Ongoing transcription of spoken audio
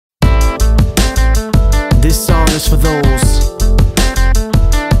just for those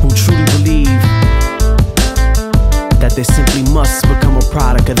who truly believe that they simply must become a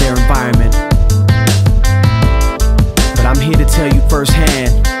product of their environment. But I'm here to tell you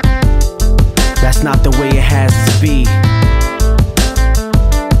firsthand, that's not the way it has to be.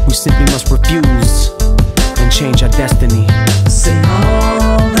 We simply must refuse and change our destiny. Say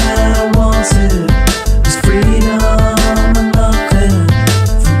all that I wanted was freedom and nothing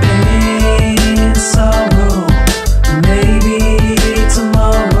from pain and sorrow. Maybe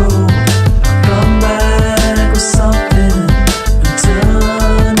tomorrow I'll come back with something and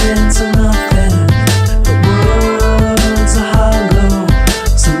turn into nothing. The words are hollow,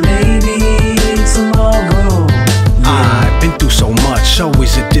 so maybe tomorrow. I've been through so much,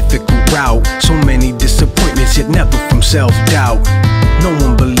 always a difficult route. So many disappointments, yet never from self-doubt. No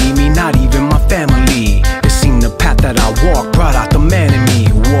one believed me, not even my family. It seemed the path that I walked brought out the man in me.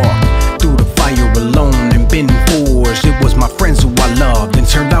 Walked through the fire alone and been forged. It was my friends who I loved and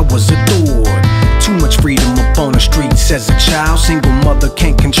turned out was adored. Too much freedom up on the streets as a child. Single mother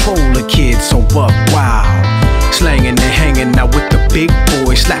can't control a kid, so buck wow. Slanging and hanging out with the big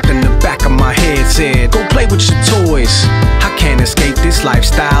boys. Slapped in the back of my head, said, go play with your toys. I can't escape this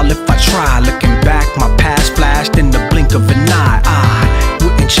lifestyle if I try. Looking back, my past flashed in the blink of an eye. I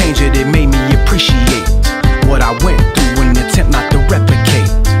wouldn't change it, it made me appreciate what I went through and attempt not to replicate.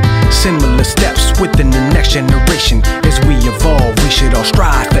 Similar steps within the next generation. As we evolve, we should all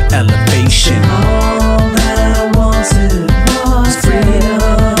strive for elevation. All that I wanted was freedom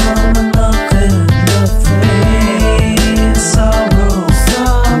and nothing, pain and sorrow.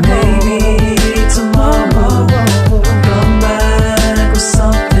 Maybe tomorrow I'll come back with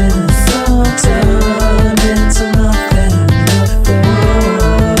something, turn into nothing.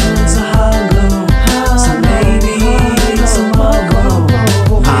 Words are hollow, so maybe tomorrow.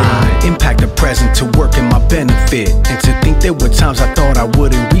 I impact the present to work in my benefit, and to think there were times I thought I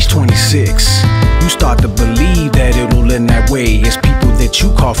wouldn't reach 26. You start to believe that it'll end that way as people that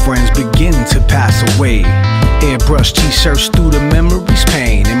you call friends begin to pass away. Airbrush t-shirts through the memories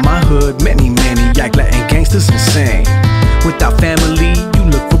pain. In my hood, many yak letting gangsters insane. Without family, you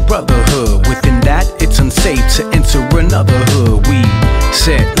look for brotherhood. Within that, it's unsafe to enter another hood. We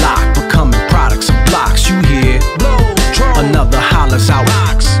set lock, becoming products of blocks. You hear blow, another hollers out.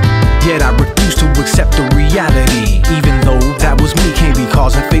 Yet I refuse to accept the reality. Even though that was me, can't be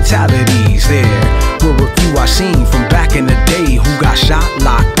causing fatalities. There were a few I seen from back in the day who got shot,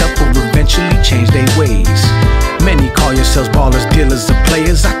 locked up, or eventually changed their ways. Many call yourselves ballers, dealers, or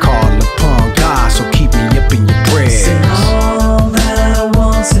players. I call upon God, so keep me up in your prayers. Say all that I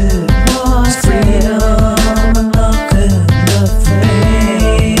wanted was freedom and nothing,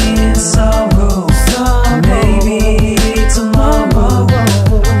 pain and sorrow. Maybe tomorrow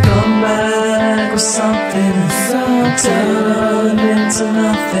I'll come back with something, turn into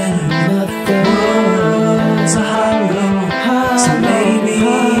nothing. Words are hollow, so maybe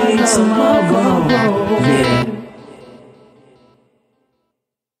tomorrow. Yeah.